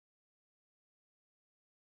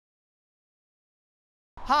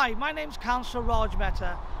Hi, my name's Councillor Raj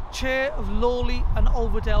Mehta, Chair of Lawley and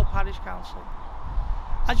Overdale Parish Council.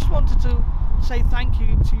 I just wanted to say thank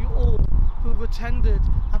you to you all who have attended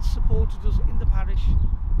and supported us in the parish.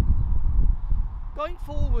 Going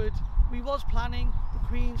forward, we was planning the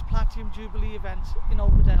Queen's Platinum Jubilee event in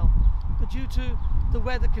Overdale, but due to the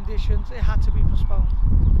weather conditions, it had to be postponed.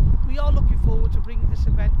 We are looking forward to bringing this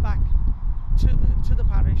event back to the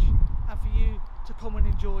parish and for you to come and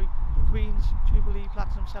enjoy the Queen's Jubilee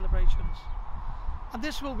Platinum celebrations. And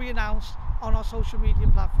this will be announced on our social media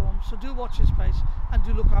platforms, so do watch this space and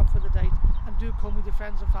do look out for the date and do come with your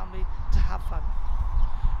friends and family to have fun.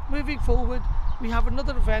 Moving forward, we have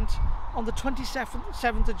another event on the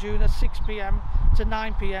 27th of June at 6 p.m. to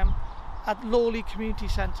 9 p.m. at Lawley Community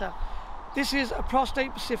Centre. This is a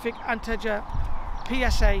prostate specific antigen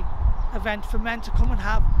PSA event for men to come and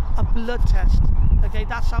have a blood test. Okay,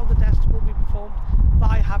 that's how the test will be performed,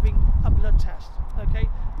 by having a blood test. Okay,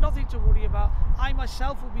 nothing to worry about. I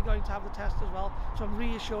myself will be going to have the test as well, so I'm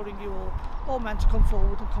reassuring you all men to come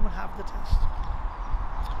forward and come and have the test.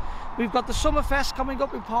 We've got the Summerfest coming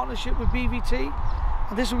up in partnership with BVT,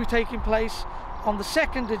 and this will be taking place on the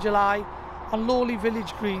 2nd of July on Lawley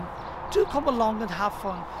Village Green. Do come along and have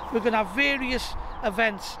fun. We're going to have various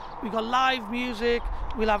events. We've got live music,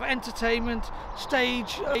 we'll have entertainment,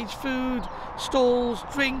 stage food, stalls,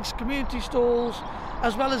 drinks, community stalls,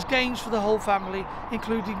 as well as games for the whole family,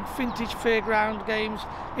 including vintage fairground games,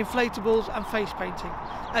 inflatables and face painting.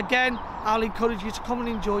 Again, I'll encourage you to come and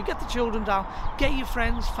enjoy, get the children down, get your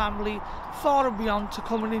friends, family, far and beyond to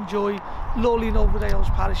come and enjoy Lawley and Overdale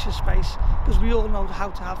Parish's space, because we all know how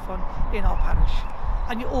to have fun in our parish.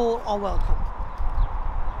 And you all are welcome.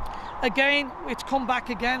 Again, it's come back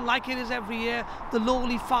again, like it is every year, the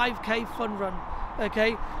Lawley 5K fun run.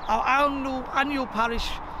 Okay, our annual parish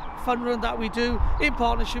fun run that we do in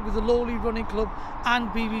partnership with the Lawley Running Club and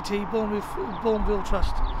BVT, Bourneville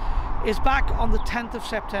Trust, is back on the 10th of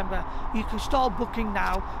September. You can start booking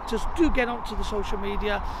now. Just do get onto the social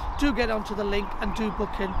media, do get onto the link and do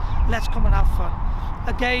book in. Let's come and have fun.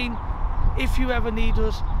 Again, if you ever need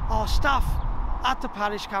us, our staff at the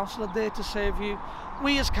Parish Council are there to serve you.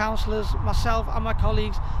 We as councillors, myself and my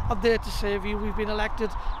colleagues, are there to serve you. We've been elected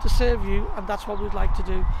to serve you, and that's what we'd like to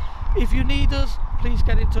do. If you need us, please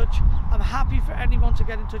get in touch. I'm happy for anyone to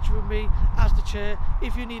get in touch with me as the chair.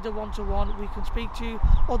 If you need a one-to-one, we can speak to you.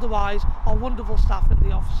 Otherwise, our wonderful staff in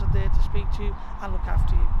the office are there to speak to you and look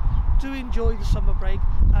after you. Do enjoy the summer break,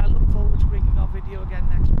 and I look forward to bringing our video again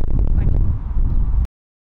next week. Thank you.